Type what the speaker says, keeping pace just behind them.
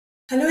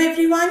Hello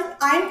everyone,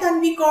 I am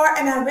Tanvi Kaur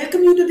and I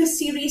welcome you to this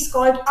series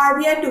called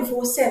RBI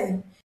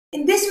 247.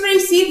 In this very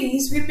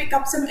series, we pick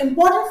up some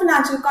important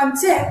financial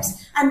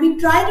concepts and we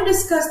try to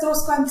discuss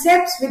those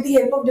concepts with the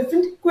help of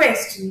different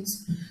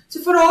questions.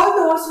 So for all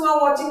those who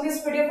are watching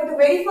this video for the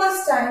very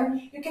first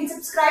time, you can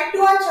subscribe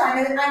to our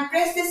channel and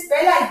press this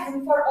bell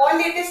icon for all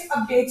latest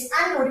updates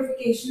and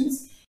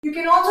notifications. You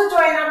can also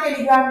join our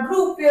Telegram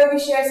group where we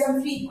share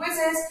some free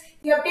quizzes,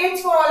 the updates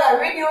for all our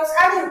videos,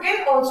 and you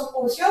can also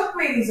post your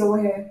queries over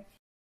here.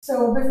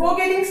 So before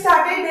getting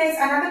started, there is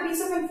another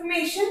piece of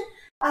information.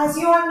 As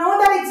you all know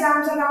that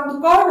exams are around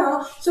the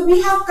corner, so we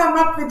have come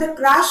up with a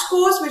crash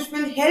course which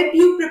will help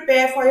you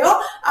prepare for your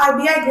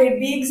RBI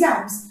Grade B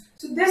exams.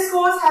 So this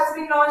course has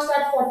been launched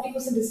at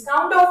 40%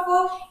 discount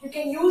offer. You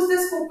can use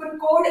this coupon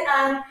code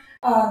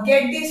and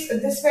get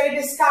this very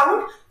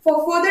discount.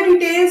 For further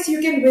details,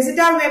 you can visit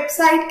our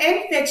website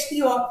and fetch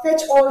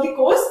all the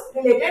course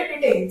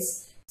related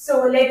details.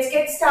 So let's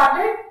get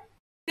started.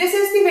 This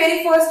is the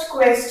very first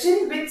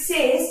question which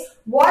says,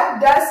 what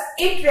does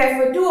it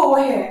refer to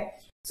over here?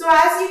 So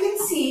as you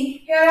can see,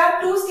 here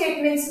are two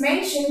statements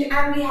mentioned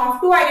and we have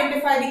to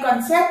identify the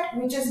concept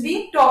which is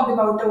being talked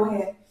about over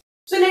here.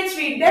 So let's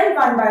read them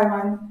one by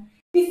one.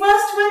 The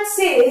first one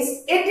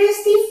says, it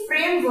is the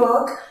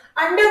framework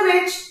under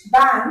which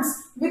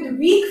banks with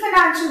weak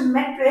financial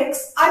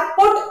metrics are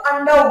put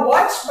under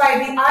watch by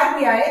the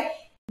RBI.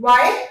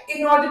 Why?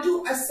 In order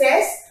to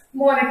assess,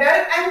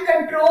 monitor and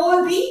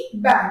control the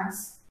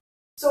banks.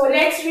 So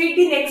let's read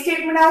the next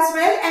statement as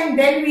well and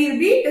then we'll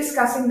be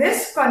discussing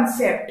this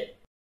concept.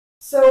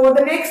 So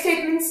the next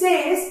statement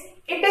says,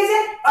 it is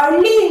an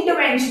early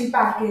intervention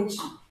package.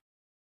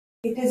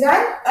 It is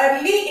an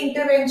early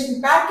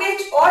intervention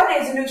package or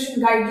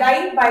resolution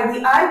guideline by the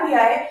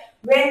RBI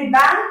when a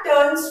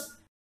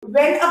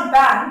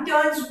bank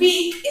turns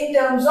weak in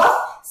terms of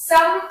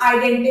some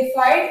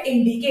identified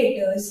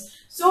indicators.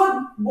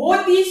 So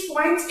both these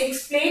points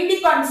explain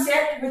the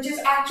concept which is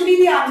actually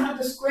the answer to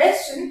this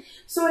question.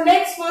 So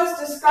let's first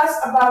discuss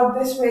about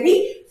this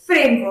very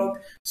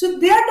framework. So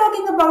they are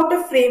talking about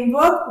a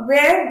framework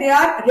where they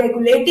are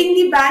regulating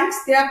the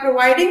banks. They are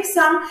providing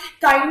some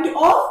kind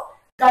of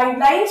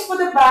guidelines for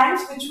the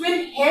banks which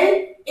will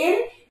help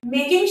in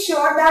making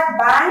sure that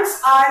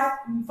banks are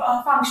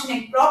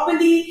functioning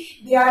properly.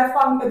 Their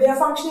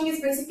functioning is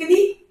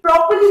basically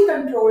properly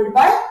controlled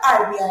by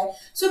RBI.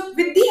 So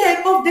with the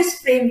help of this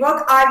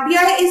framework,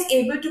 RBI is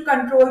able to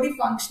control the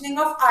functioning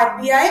of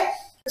RBI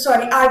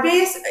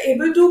is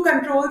able to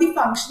control the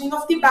functioning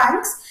of the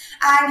banks.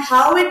 And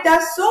how it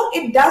does so?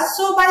 It does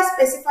so by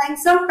specifying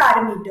some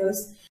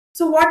parameters.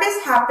 So what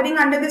is happening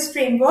under this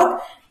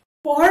framework?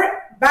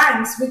 For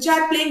banks which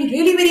are playing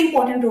really very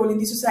important role in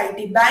the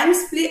society,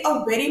 banks play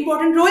a very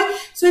important role.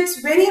 So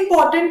it's very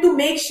important to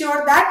make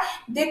sure that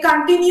they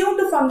continue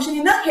to function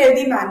in a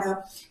healthy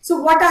manner. So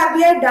what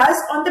RBI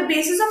does, on the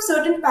basis of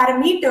certain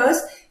parameters,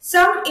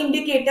 some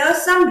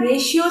indicators, some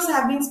ratios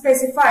have been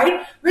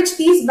specified which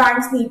these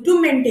banks need to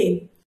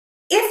maintain.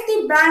 If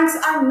the banks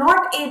are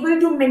not able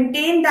to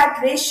maintain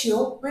that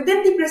ratio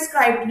within the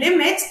prescribed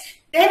limits,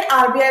 then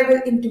RBI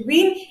will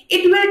intervene.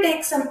 It will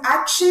take some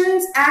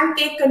actions and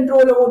take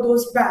control over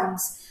those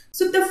banks.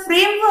 So the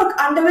framework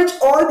under which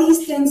all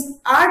these things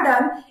are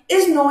done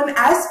is known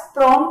as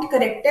Prompt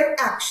Corrective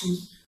Action.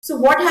 So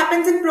what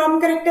happens in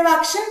Prompt Corrective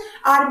Action?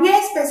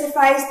 RBI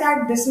specifies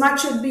that this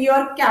much should be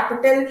your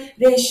capital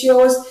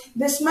ratios,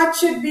 this much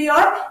should be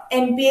your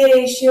NPA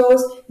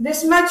ratios,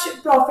 this much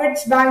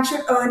profits bank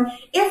should earn.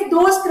 If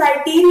those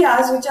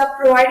criteria which are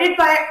provided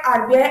by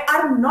RBI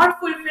are not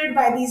fulfilled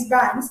by these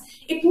banks,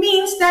 it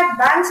means that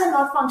banks are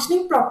not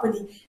functioning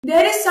properly.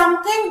 There is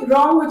something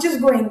wrong which is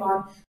going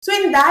on. So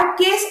in that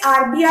case,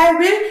 RBI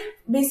will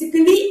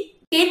basically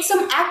take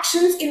some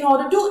actions in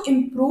order to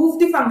improve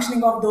the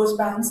functioning of those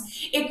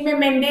banks. It may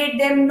mandate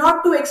them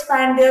not to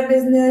expand their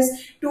business,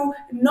 to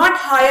not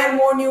hire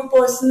more new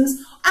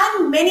persons,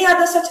 and many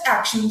other such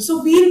actions.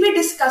 So we'll be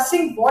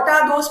discussing what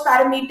are those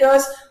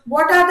parameters,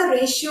 what are the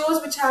ratios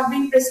which have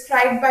been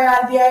prescribed by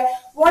RBI,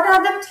 what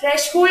are the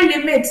threshold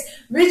limits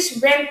which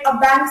when a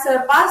bank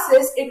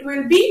surpasses, it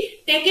will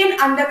be taken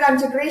under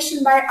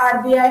consideration by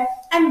RBI,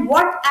 and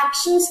what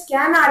actions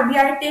can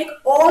RBI take.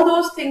 All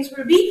those things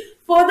will be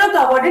further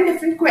covered in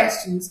different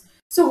questions.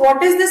 So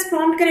what is this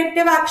Prompt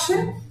Corrective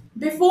Action?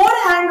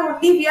 Beforehand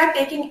only we are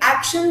taking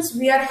actions,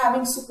 we are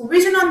having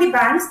supervision on the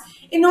banks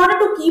in order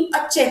to keep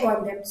a check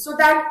on them, so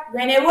that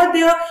whenever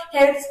their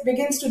health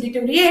begins to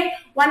deteriorate,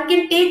 one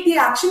can take the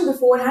action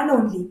beforehand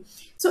only.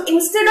 So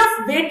instead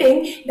of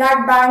waiting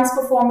that banks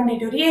perform and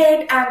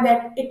deteriorate and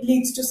that it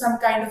leads to some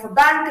kind of a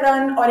bank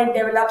run or it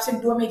develops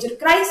into a major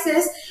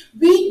crisis,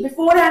 we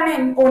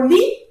beforehand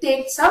only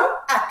take some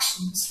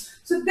actions.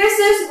 So this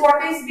is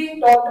what is being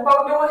talked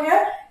about over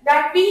here,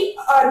 that we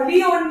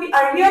earlier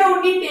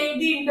only take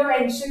the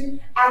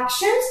intervention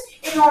actions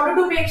in order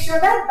to make sure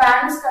that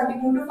banks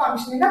continue to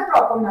function in a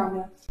proper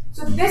manner.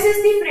 So this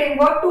is the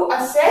framework to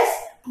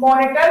assess,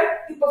 monitor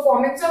the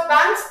performance of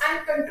banks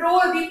and control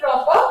the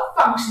proper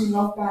functioning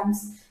of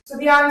banks. So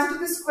the answer to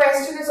this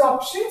question is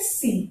option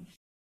C.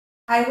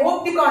 I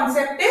hope the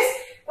concept is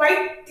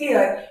quite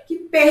clear कि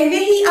पहले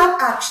ही आप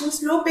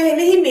actions लो,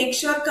 पहले ही make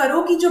sure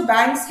करो कि जो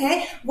banks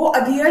हैं वो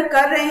adhere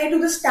कर रहे हैं to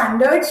the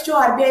standards जो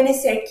RBI ने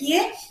set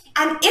किए,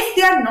 and if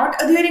they are not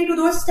adhering to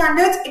those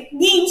standards, it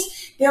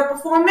means their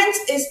performance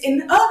is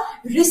in a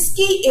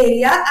risky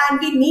area and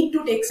we need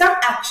to take some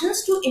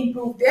actions to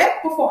improve their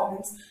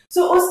performance.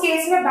 So उस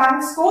case में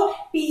banks को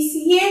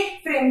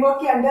PCA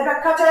framework के अंदर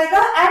रखा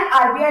जाएगा and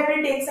RBI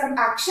will take some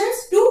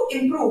actions to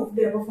improve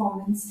their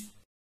performance.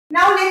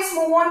 Now let's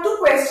move on to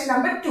question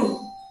number 2.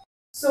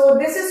 So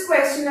this is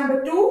question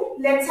number 2.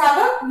 Let's have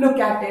a look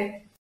at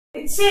it.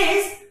 It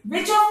says,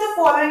 which of the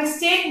following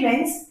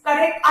statements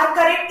are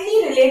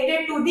correctly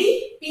related to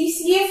the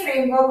PCA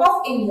framework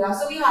of India?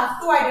 So we have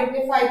to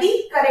identify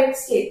the correct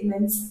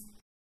statements.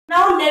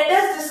 Now let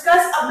us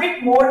discuss a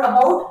bit more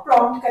about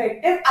prompt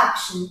corrective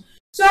action.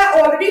 So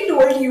I already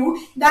told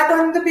you that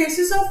on the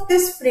basis of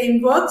this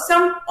framework,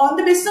 on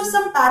the basis of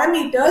some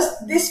parameters,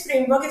 this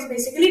framework is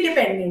basically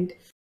dependent.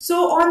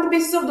 So on the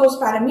basis of those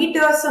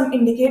parameters, some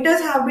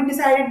indicators have been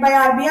decided by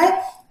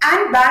RBI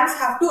and banks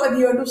have to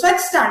adhere to such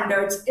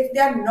standards. If they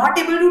are not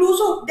able to do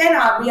so, then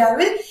RBI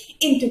will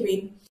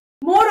intervene.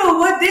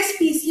 Moreover, this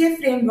PCA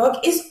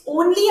framework is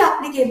only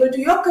applicable to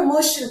your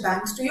commercial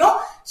banks, to your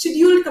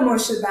scheduled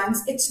commercial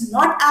banks. It's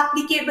not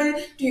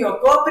applicable to your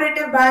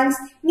cooperative banks,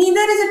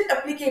 neither is it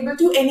applicable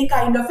to any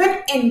kind of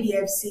an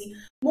NBFC.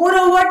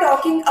 Moreover,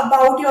 talking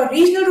about your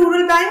regional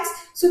rural banks,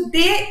 so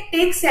they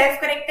take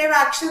self-corrective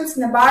actions.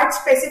 NABARD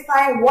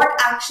specify what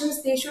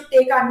actions they should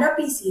take under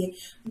PCA.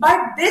 But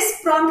this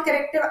prompt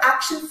corrective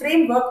action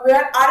framework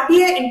where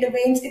RBI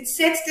intervenes, it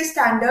sets the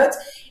standards,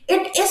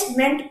 it is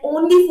meant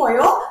only for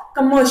your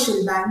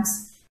commercial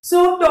banks.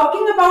 So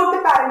talking about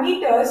the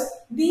parameters,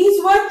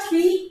 these were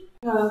three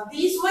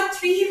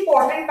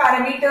important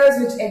parameters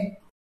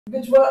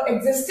which were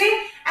existing,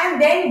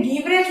 and then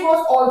leverage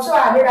was also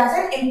added as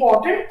an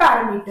important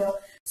parameter.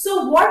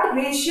 So what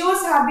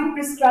ratios have been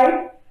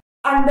prescribed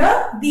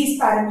under these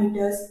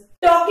parameters?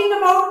 Talking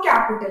about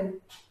capital.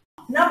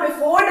 Now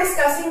before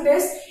discussing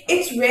this,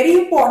 it's very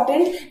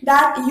important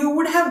that you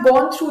would have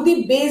gone through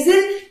the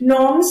Basel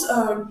norms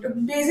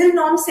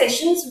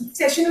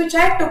session which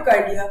I took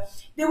earlier.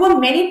 There were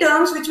many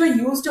terms which were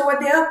used over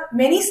there,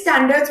 many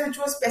standards which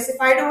were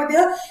specified over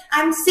there,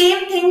 and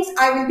same things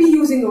I will be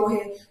using over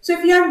here. So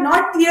if you are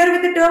not clear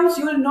with the terms,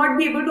 you will not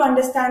be able to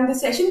understand the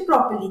session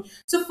properly.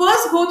 So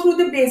first go through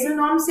the Basel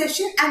norm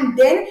session and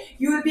then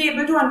you will be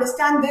able to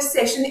understand this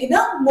session in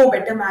a more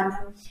better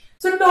manner.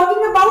 So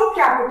talking about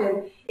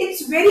capital,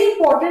 it's very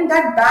important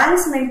that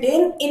banks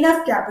maintain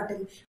enough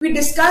capital. We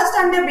discussed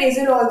under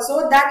Basel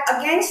also that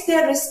against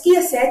their risky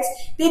assets,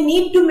 they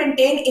need to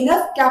maintain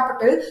enough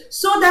capital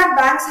so that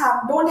banks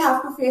don't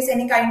have to face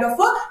any kind of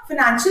a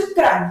financial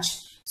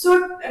crunch.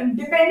 So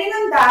depending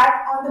on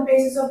that, on the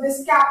basis of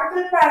this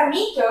capital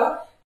parameter,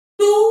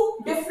 two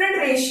different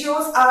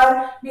ratios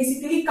are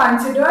basically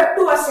considered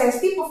to assess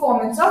the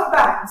performance of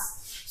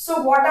banks.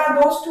 So what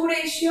are those two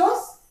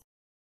ratios?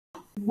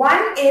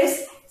 One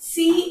is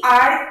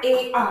CRAR,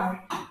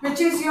 which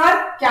is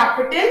your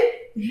capital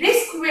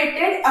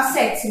risk-weighted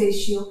assets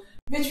ratio,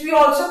 which we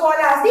also call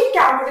as the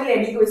capital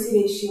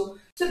adequacy ratio.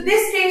 So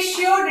this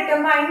ratio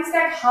determines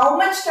that how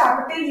much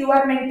capital you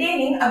are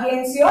maintaining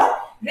against your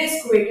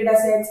risk-weighted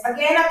assets.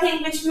 Again, a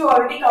thing which we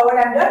already covered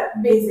under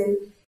Basel.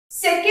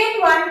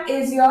 Second one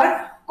is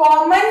your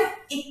common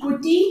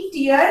equity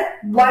tier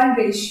 1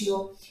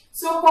 ratio.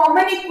 So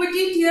common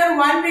equity tier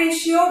 1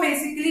 ratio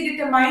basically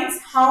determines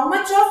how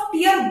much of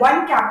tier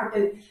 1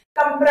 capital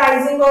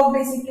comprising of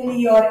basically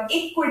your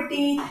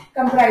equity,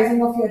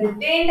 comprising of your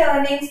retained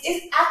earnings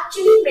is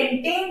actually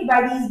maintained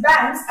by these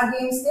banks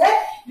against their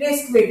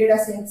risk-weighted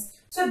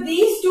assets. So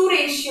these two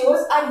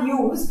ratios are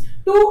used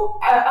to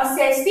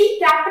assess the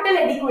capital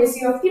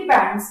adequacy of the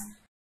banks.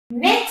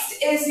 Next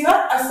is your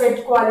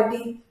asset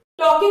quality.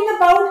 Talking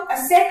about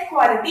asset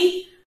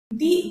quality,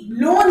 the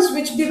loans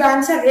which the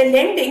banks are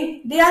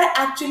lending, they are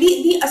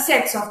actually the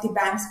assets of the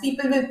banks.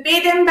 People will pay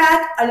them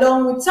back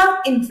along with some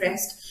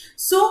interest.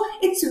 So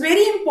it's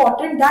very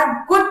important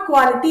that good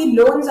quality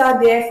loans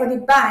are there for the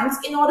banks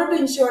in order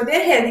to ensure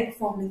their healthy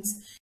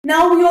performance.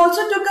 Now we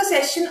also took a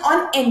session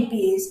on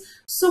NPAs.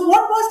 So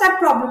what was that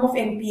problem of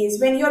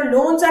NPAs? When your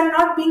loans are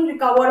not being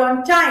recovered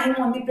on time,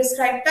 on the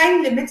prescribed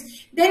time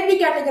limits, then we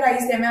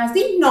categorize them as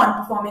the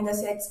non-performing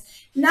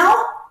assets. Now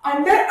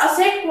under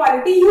asset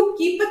quality, you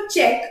keep a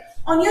check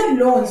on your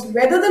loans,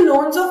 whether the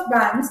loans of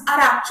banks are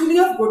actually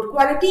of good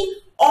quality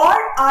or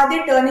are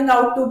they turning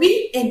out to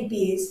be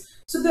NPAs.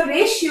 So the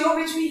ratio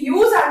which we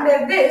use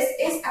under this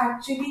is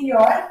actually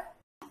your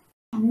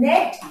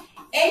net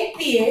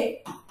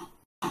NPA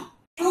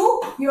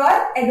to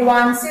your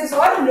advances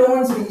or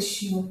loans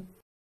ratio.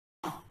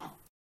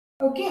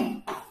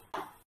 Okay.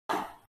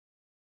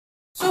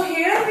 So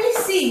here we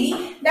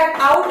see that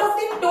out of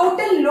the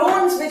total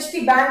loans which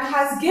the bank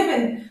has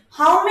given,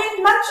 how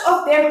much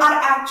of them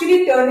are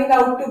actually turning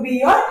out to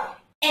be your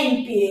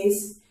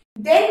NPAs.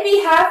 Then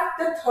we have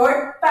the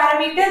third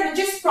parameter, which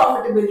is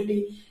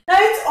profitability. Now,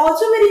 it's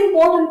also very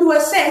important to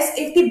assess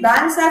if the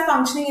banks are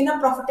functioning in a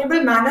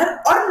profitable manner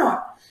or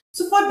not.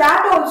 So for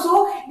that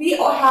also, we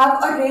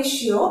have a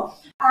ratio,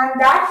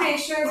 and that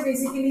ratio is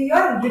basically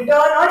your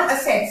return on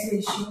assets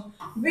ratio,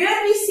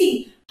 where we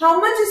see how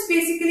much is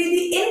basically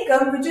the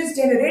income which is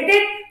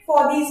generated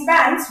for these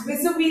banks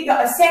vis-a-vis the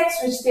assets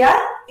which they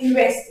are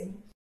investing.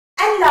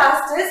 And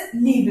last is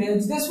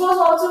leverage. This was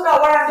also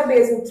covered under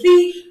Basel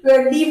 3,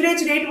 where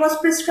leverage rate was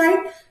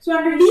prescribed. So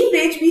under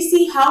leverage, we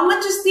see how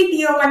much is the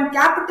tier 1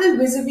 capital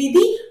vis-a-vis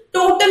the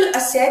total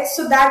assets,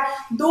 so that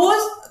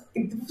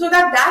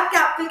that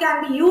capital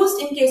can be used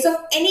in case of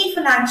any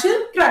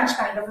financial crunch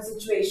kind of a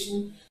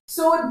situation.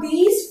 So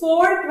these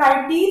 4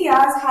 criteria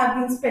have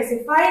been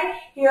specified.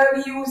 Here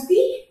we use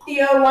the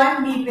tier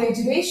 1 leverage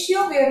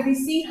ratio, where we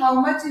see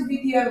how much is the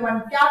tier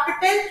 1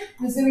 capital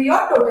vis-a-vis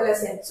your total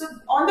assets. So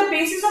on the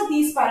basis of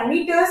these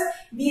parameters,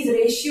 these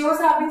ratios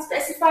have been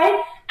specified,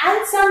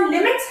 and some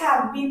limits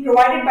have been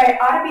provided by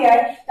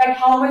RBI that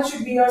how much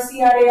should be your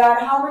CRAR,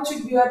 how much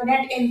should be your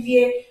net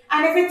NPA,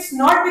 and if it's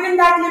not within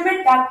that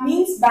limit, that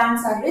means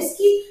banks are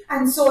risky,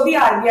 and so the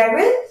RBI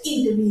will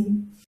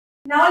intervene.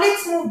 Now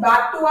let's move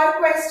back to our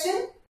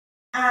question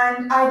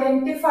and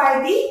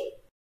identify the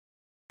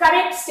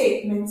correct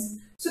statements.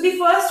 So the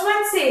first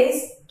one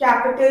says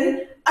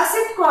capital,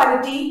 asset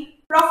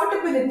quality,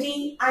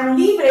 profitability and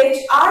leverage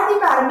are the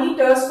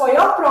parameters for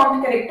your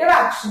prompt corrective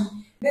action.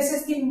 This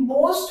is the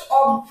most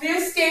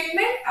obvious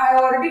statement. I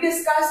already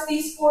discussed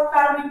these 4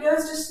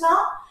 parameters just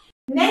now.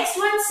 Next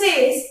one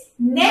says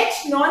net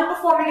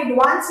non-performing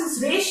advances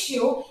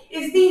ratio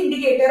is the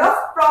indicator of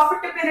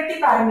profitability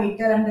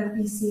parameter under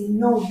PCA.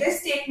 No, this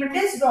statement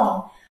is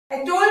wrong.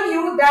 I told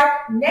you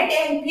that net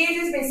NPAs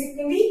is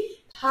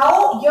basically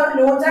how your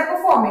loans are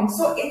performing.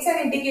 So it's an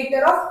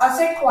indicator of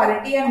asset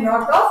quality and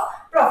not of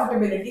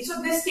profitability.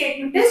 So this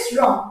statement is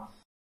wrong.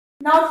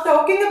 Now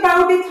talking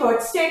about the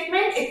third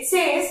statement, it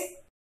says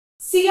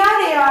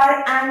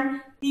CRAR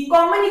and the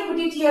common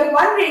equity tier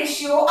 1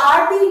 ratio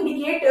are the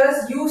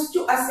indicators used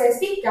to assess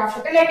the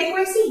capital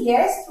adequacy.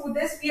 Yes, through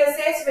this we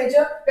assess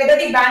whether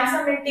the banks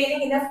are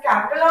maintaining enough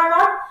capital or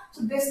not.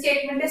 So this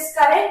statement is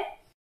correct.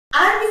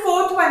 And the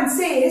fourth one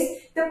says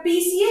the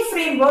PCA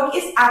framework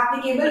is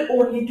applicable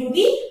only to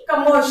the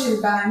commercial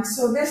banks.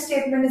 So this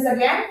statement is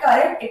again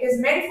correct. It is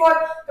meant for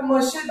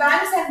commercial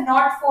banks and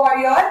not for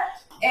your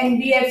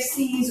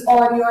NBFCs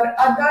or your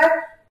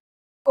other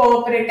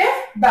cooperative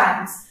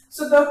banks.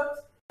 So the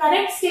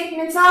correct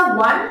statements are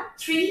 1,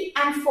 3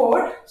 and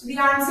 4. So the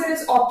answer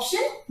is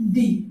option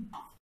D.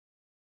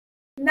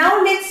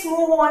 Now let's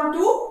move on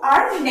to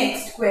our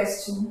next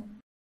question.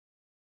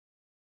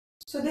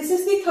 So this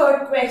is the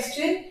third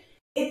question.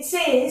 It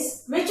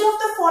says, which of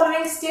the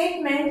following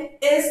statement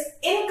is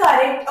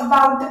incorrect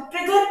about the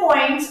trigger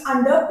points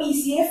under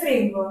PCA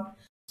framework?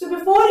 So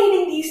before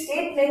reading these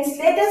statements,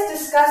 let us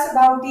discuss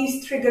about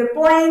these trigger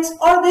points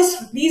or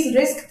these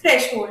risk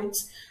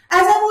thresholds.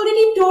 As I've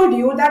already told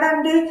you that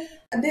under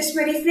this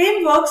very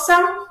framework,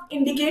 some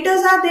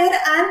indicators are there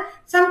and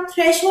some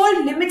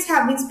threshold limits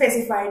have been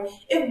specified.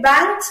 If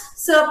banks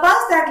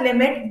surpass that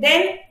limit,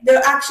 then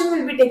the action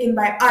will be taken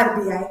by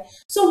RBI.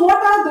 So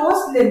what are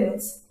those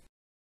limits?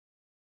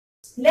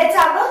 Let's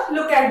have a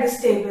look at this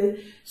table.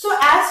 So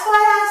as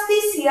far as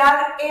the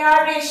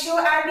CRAR ratio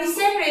and the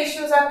SET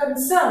ratios are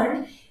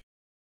concerned,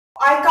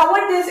 I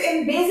covered this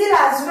in Basel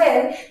as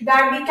well,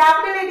 that the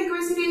capital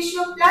adequacy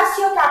ratio plus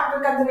your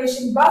capital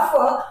conservation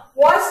buffer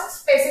was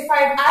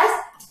specified as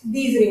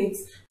these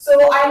rates.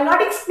 So I will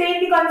not explain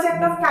the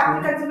concept of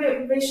capital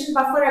conservation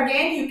buffer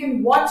again. You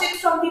can watch it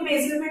from the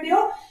Basel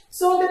video.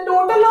 So the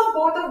total of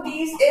both of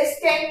these is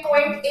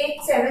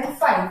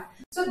 10.875.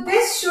 So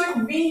this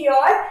should be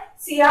your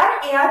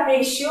CRAR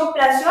ratio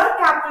plus your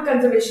capital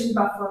conservation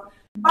buffer.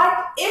 But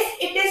if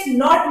it is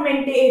not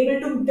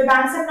the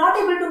banks are not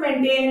able to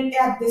maintain it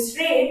at this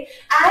rate,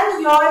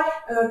 and your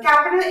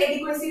capital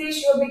adequacy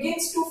ratio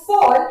begins to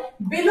fall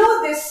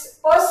below this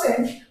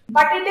 %,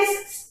 but it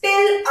is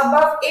still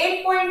above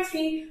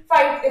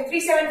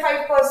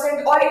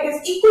 8.375% or it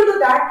is equal to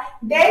that,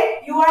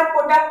 then you are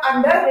put up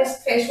under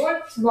risk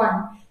threshold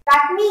 1.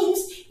 That means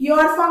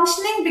your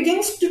functioning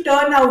begins to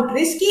turn out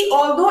risky,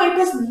 although it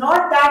is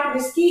not that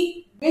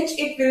risky, which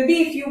it will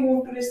be if you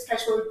move to risk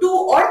threshold 2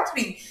 or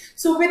 3.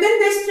 So within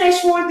this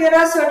threshold, there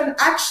are certain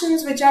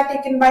actions which are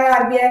taken by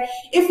RBI.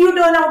 If you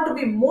turn out to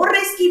be more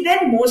risky,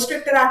 then more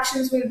stricter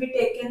actions will be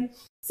taken.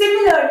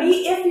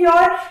 Similarly, if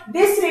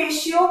this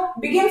ratio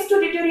begins to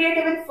deteriorate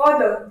even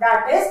further,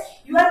 that is,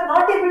 you are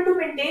not able to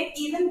maintain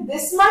even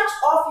this much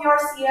of your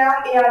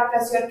CRAR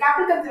plus your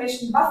capital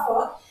conservation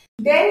buffer,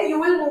 then you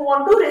will move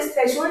on to risk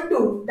threshold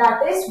 2.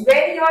 That is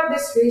when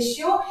this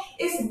ratio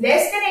is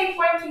less than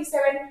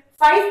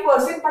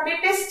 8.375%, but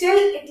it is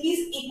still at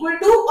least equal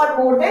to or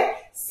more than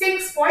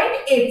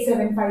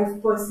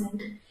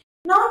 6.875%.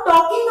 Now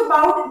talking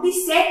about the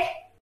set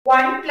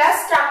 1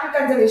 plus capital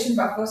conservation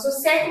buffer. So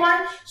set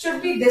 1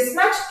 should be this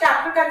much,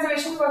 capital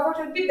conservation buffer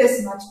should be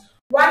this much.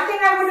 One thing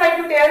I would like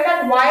to tell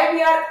that why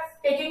we are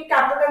taking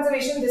capital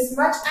conservation this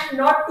much and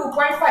not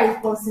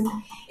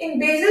 2.5%. In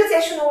Basel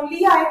session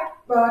only, I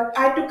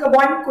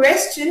one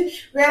question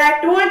where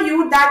I told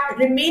you that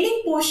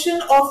remaining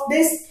portion of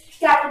this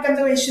capital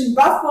conservation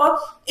buffer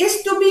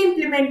is to be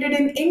implemented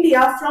in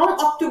India from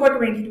October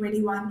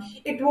 2021.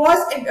 It was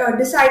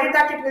decided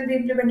that it will be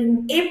implemented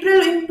in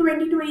April in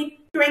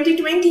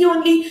 2020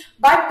 only,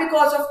 but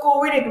because of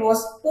COVID it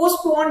was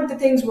postponed, the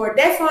things were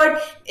deferred,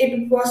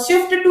 it was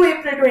shifted to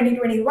April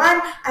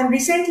 2021, and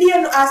recently,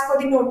 as per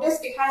the notice,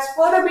 it has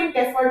further been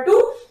deferred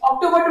to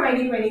October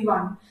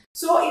 2021.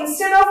 So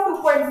instead of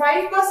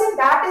 2.5%,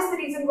 that is the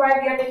reason why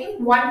we are taking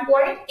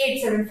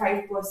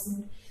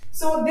 1.875%.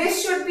 So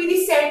this should be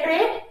the set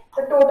rate.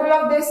 The total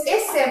of this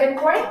is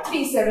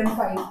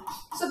 7.375.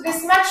 So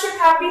this much should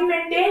have been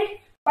maintained.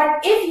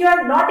 But if you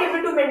are not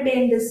able to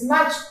maintain this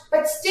much,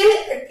 but still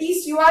at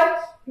least you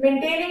are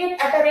maintaining it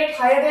at a rate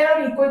higher than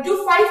or equal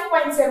to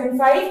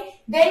 5.75,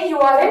 then you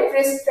are in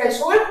risk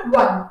threshold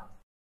 1.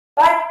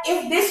 But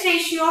if this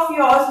ratio of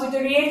yours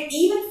deteriorates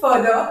even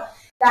further,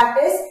 that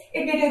is,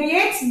 it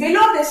deteriorates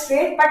below this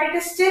rate, but it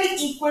is still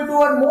equal to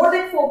or more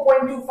than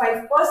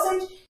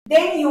 4.25%,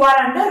 then you are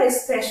under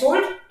risk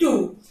threshold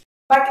 2.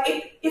 But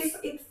if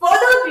it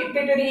further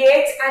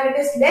deteriorates and it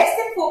is less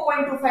than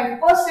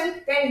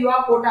 4.25%, then you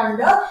are put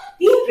under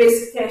the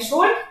risk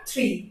threshold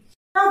 3.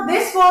 Now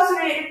this was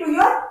related to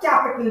your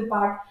capital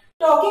part.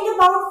 Talking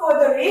about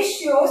further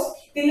ratios,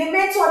 the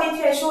limits or the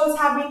thresholds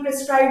have been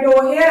prescribed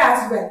over here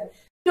as well.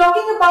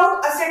 Talking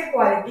about asset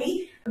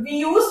quality, we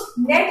used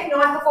net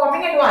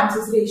non-performing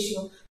advances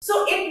ratio.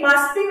 So it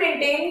must be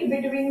maintained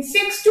between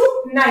 6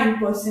 to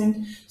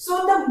 9%.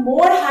 So the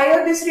more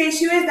higher this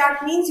ratio is,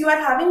 that means you are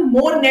having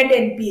more net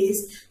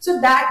NPAs. So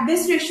that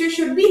this ratio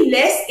should be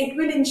less. It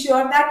will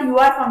ensure that you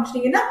are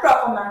functioning in a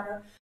proper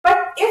manner.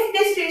 But if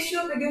this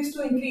ratio begins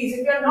to increase,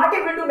 if you are not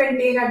able to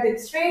maintain at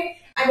this rate,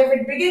 and if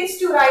it begins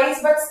to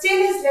rise but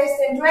still is less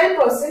than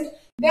 12%,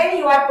 then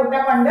you are put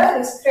up under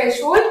risk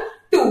threshold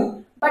 2.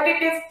 But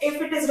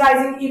if it is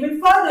rising even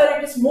further,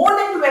 it is more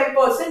than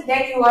 12%,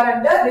 then you are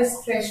under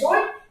risk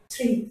threshold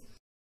 3.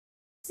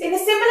 So in a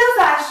similar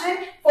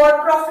fashion, for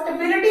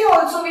profitability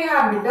also we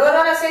have return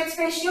on assets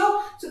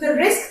ratio. So the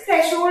risk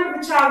threshold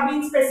which have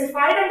been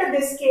specified under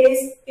this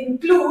case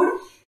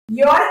include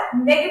your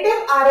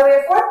negative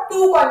ROA for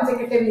 2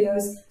 consecutive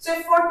years. So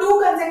if for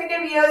 2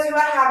 consecutive years you are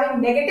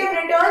having negative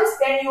returns,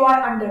 then you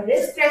are under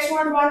risk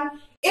threshold 1.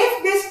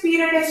 If this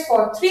period is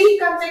for 3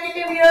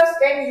 consecutive years,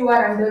 then you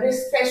are under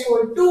risk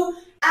threshold 2.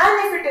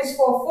 And if it is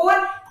for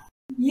 4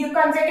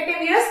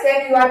 consecutive years,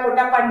 then you are put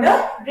up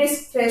under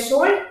risk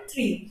threshold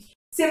 3.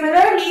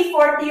 Similarly,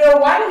 for tier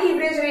 1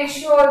 leverage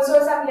ratio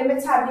also some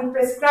limits have been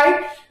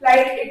prescribed,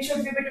 like it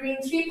should be between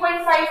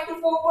 3.5 to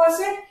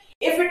 4%.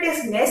 If it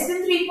is less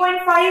than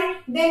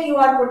 3.5, then you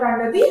are put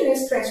under the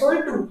risk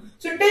threshold 2.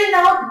 So till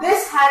now,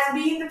 this has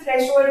been the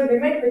threshold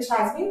limit which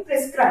has been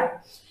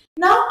prescribed.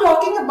 Now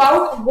talking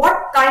about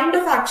what kind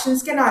of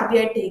actions can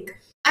RBI take.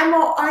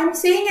 I'm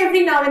saying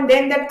every now and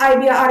then that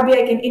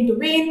RBI can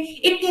intervene.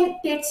 It can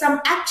take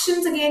some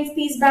actions against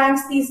these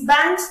banks. These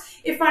banks,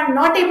 if are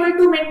not able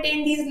to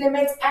maintain these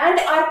limits and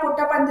are put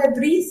up under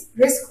these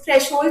risk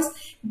thresholds,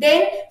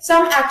 then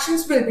some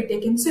actions will be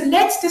taken. So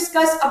let's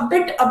discuss a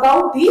bit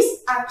about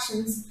these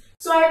actions.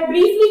 So I'll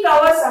briefly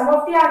cover some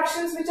of the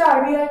actions which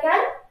RBI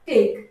can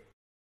take.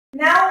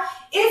 Now,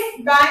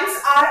 if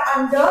banks are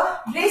under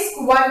risk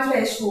 1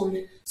 threshold,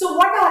 so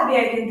what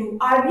RBI can do?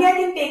 RBI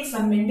can take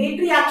some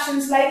mandatory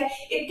actions, like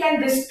it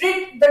can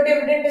restrict the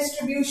dividend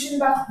distribution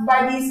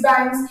by these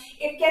banks.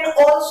 It can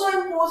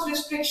also impose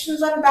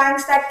restrictions on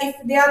banks that if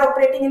they are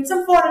operating in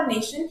some foreign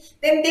nation,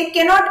 then they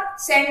cannot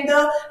send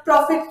the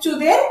profits to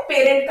their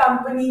parent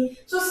company.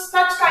 So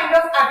such kind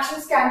of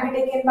actions can be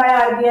taken by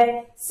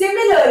RBI.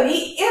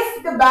 Similarly,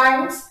 if the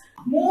banks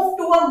move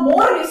to a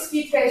more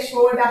risky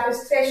threshold, that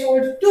is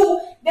threshold 2,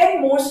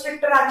 then more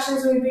stricter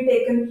actions will be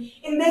taken.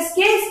 In this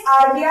case,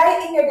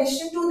 RBI, in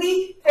addition to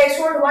the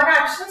threshold 1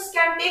 actions,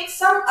 can take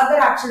some other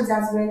actions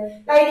as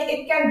well. Like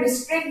it can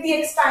restrict the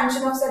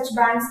expansion of such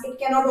banks. It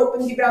cannot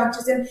open the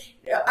branches in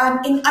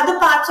other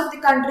parts of the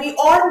country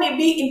or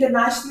maybe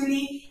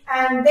internationally.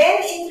 And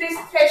then in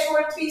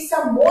threshold 3,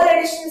 some more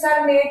additions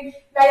are made.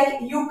 Like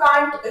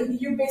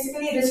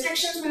basically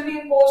restrictions will be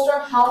imposed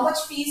on how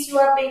much fees you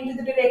are paying to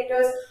the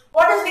directors,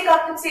 what is the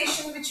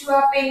compensation which you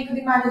are paying to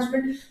the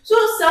management. So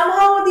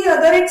somehow or the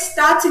other it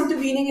starts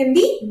intervening in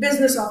the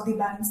business of the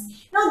banks.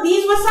 Now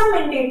these were some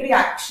mandatory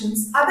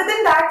actions. Other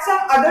than that, some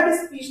other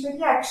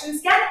discretionary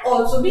actions can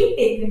also be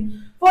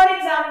taken. For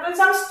example,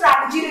 some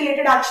strategy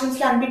related actions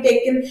can be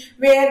taken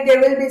where they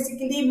will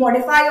basically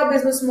modify your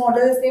business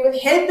models, they will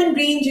help in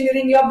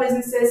re-engineering your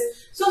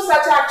businesses. So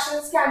such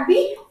actions can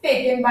be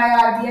taken by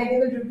RBI. They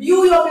will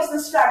review your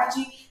business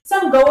strategy.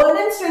 Some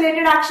governance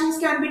related actions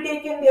can be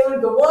taken. They will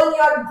govern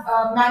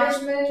your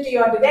management,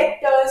 your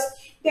directors.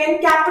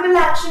 Then capital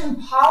action,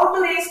 how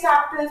to raise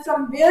capital,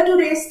 from where to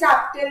raise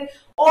capital,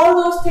 all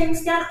those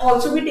things can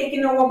also be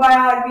taken over by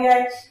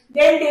RBI.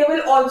 Then they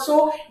will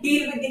also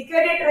deal with the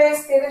credit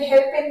risk. They will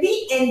help in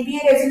the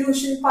NPA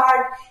resolution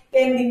part.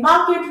 then the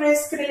market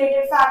risk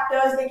related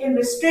factors, they can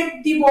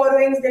restrict the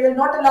borrowings, they will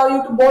not allow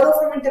you to borrow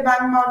from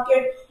interbank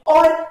market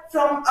or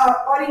from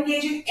or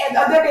engage in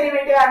other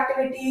derivative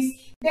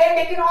activities. Then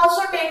they can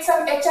also take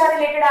some HR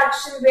related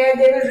action where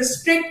they will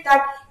restrict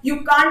that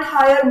you can't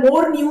hire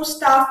more new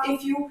staff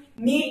if you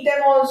need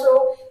them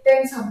also.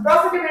 Then some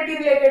profitability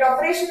related,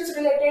 operations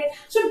related.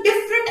 So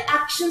different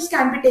actions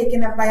can be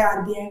taken up by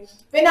RBI.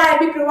 When I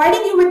will be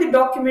providing you with the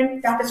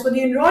document that is for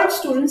the enrolled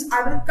students,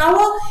 I will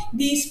cover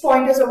these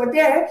pointers over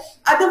there.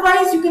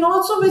 Otherwise, you can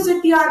also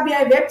visit the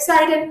RBI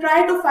website and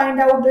try to find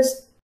out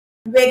this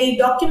very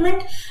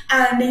document,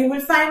 and you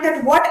will find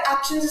that what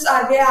actions is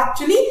RBI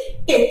actually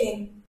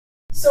taking.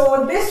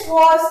 So this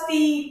was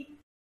the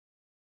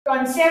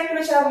concept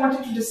which I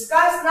wanted to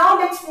discuss. Now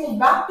let's move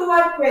back to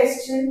our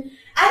question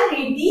and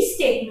read these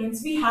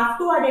statements. We have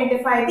to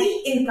identify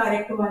the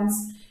incorrect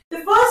ones. The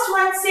first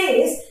one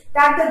says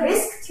that the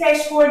risk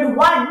threshold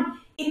 1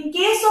 in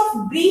case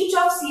of breach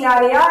of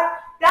CRAR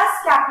plus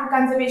capital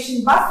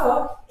conservation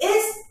buffer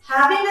is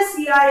having a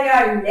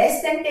CRAR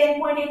less than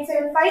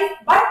 10.875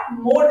 but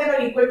more than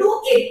or equal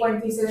to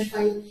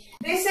 8.375.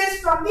 This is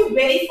from the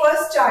very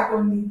first chart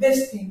only,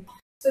 this thing.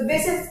 So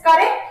this is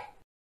correct.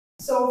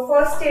 So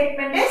first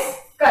statement is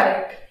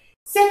correct.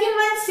 Second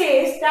one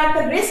says that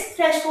the risk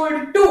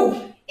threshold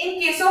 2 in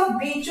case of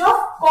breach of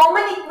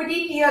common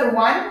equity tier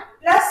 1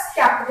 plus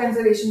capital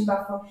conservation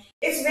buffer.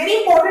 It's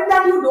very important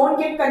that you don't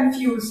get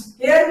confused.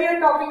 Here we are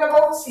talking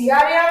about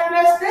CRAR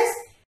plus this.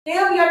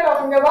 Here we are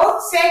talking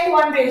about set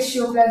 1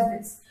 ratio plus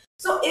this.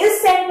 So is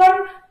set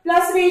 1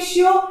 plus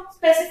ratio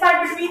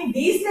specified between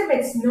these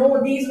limits? No,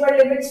 these were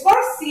limits for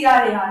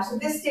CRAR. So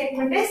this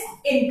statement is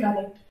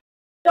incorrect.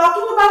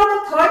 Talking about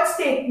the third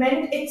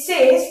statement, it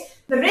says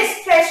the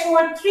risk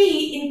threshold 3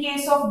 in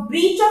case of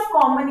breach of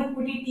common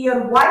equity tier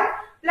 1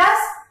 plus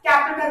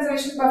capital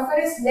conservation buffer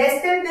is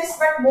less than this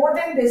but more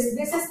than this.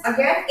 This is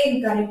again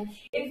incorrect.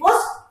 It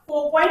was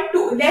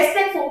 4.2, less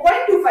than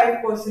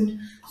 4.25%.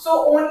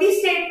 So only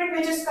statement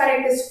which is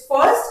correct is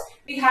first.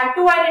 We had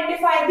to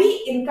identify the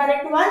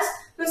incorrect ones.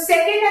 The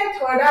second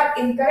and third are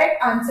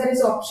incorrect. Answer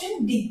is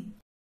option D.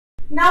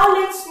 Now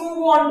let's move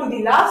on to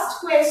the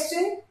last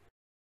question.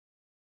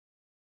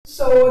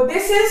 So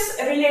this is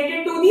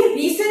related to the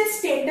recent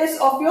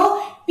status of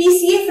your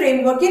PCA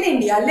framework in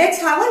India. Let's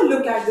have a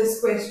look at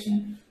this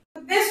question.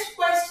 This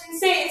question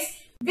says,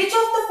 which of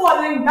the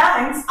following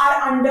banks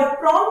are under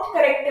Prompt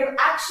Corrective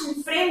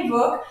Action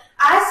framework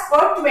as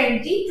per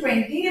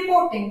 2020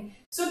 reporting?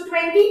 So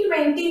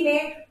 2020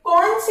 में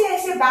कौन से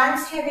ऐसे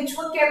banks हैं which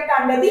were kept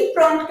under the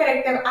Prompt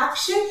Corrective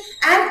Action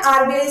and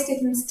RBI is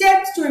taking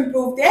steps to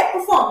improve their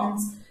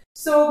performance?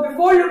 So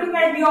before looking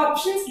at the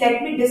options,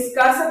 let me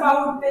discuss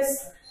about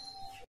this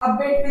a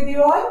bit with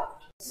you all.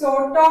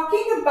 So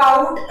talking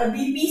about the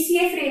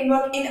PCA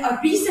framework in a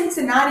recent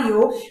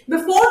scenario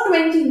before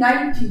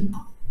 2019.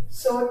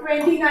 So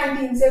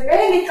 2019 se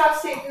pehle ka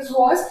status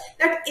was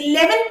that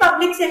 11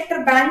 public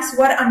sector banks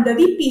were under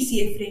the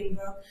PCA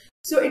framework.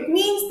 So it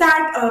means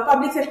that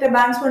public sector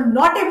banks were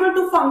not able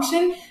to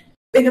function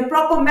in a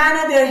proper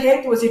manner. Their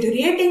health was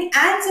deteriorating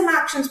and some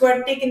actions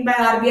were taken by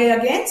RBI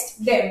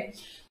against them.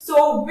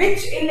 So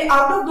which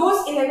out of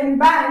those 11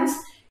 banks,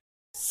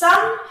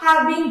 some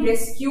have been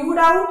rescued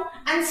out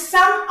and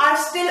some are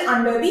still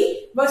under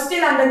the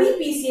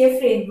PCA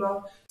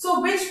framework.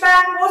 So which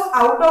bank was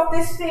out of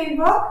this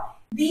framework?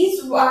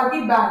 These are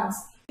the banks.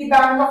 The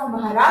Bank of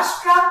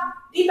Maharashtra,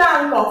 the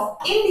Bank of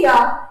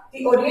India,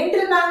 the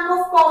Oriental Bank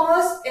of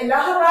Commerce,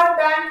 Allahabad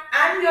Bank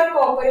and your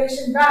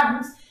corporation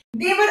banks.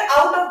 They were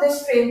out of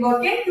this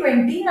framework in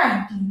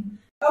 2019.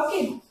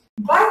 Okay.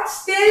 But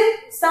still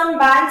some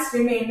banks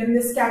remained in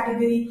this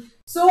category.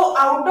 So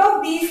out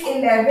of these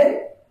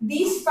 11,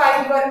 these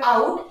 5 were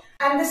out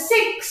and the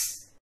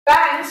 6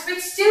 banks which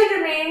still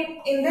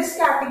remained in this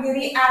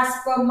category as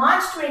per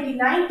March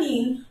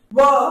 2019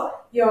 were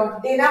your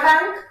Dena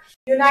Bank,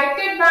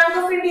 United Bank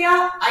of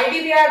India,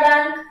 IDBI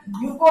Bank,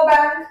 UCO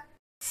Bank,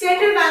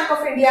 Central Bank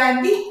of India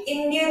and the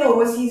Indian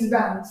Overseas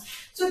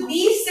Banks. So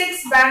these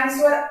 6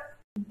 banks were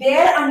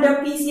there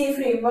under PCA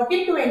framework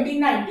in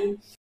 2019.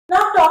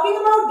 Now talking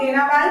about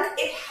Dena Bank,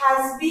 it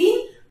has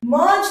been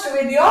merged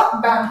with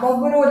your Bank of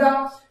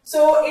Baroda.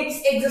 So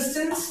its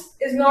existence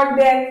is not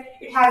there.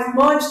 It has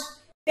merged.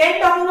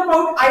 Then talking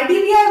about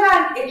IDBI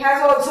Bank, it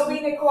has also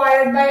been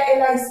acquired by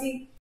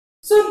LIC.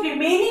 So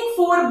remaining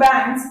 4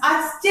 banks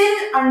are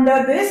still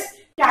under this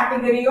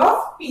category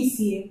of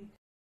PCA.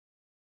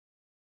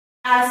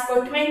 As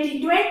for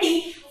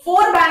 2020,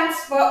 4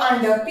 banks were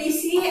under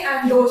PCA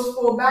and those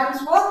 4 banks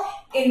were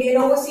Indian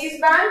Overseas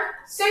Bank,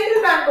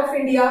 Central Bank of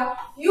India,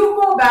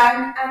 UCO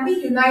Bank and the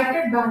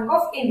United Bank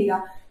of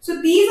India. So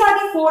these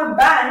are the 4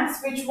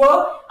 banks which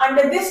were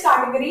under this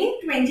category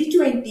in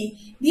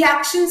 2020. The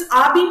actions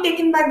are being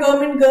taken by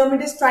government.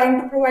 Government is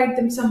trying to provide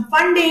them some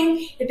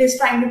funding. It is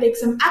trying to take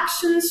some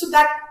actions so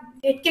that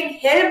it can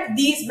help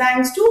these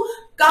banks to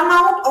come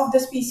out of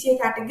this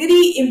PCA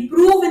category,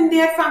 improve in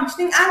their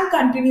functioning and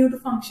continue to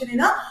function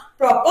in a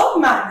proper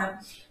manner.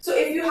 So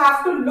if you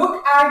have to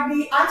look at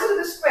the answer to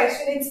this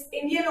question, it's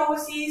Indian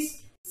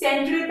Overseas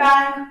Central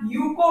Bank,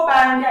 UCO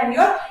Bank, and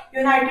your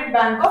United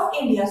Bank of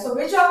India. So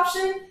which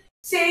option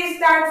says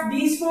that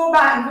these four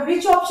banks,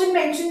 which option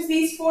mentions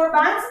these four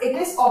banks? It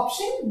is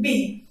option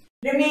B.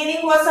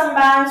 Remaining were some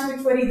banks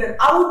which were either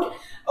out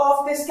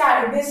of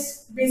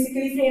this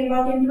basically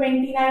framework in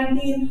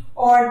 2019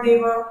 or they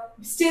were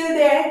still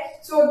there.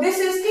 So this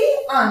is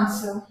the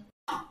answer.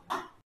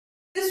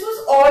 This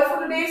was all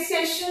for today's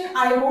session.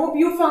 I hope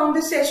you found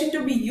this session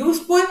to be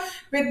useful.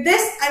 With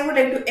this, I would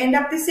like to end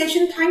up this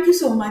session. Thank you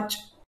so much.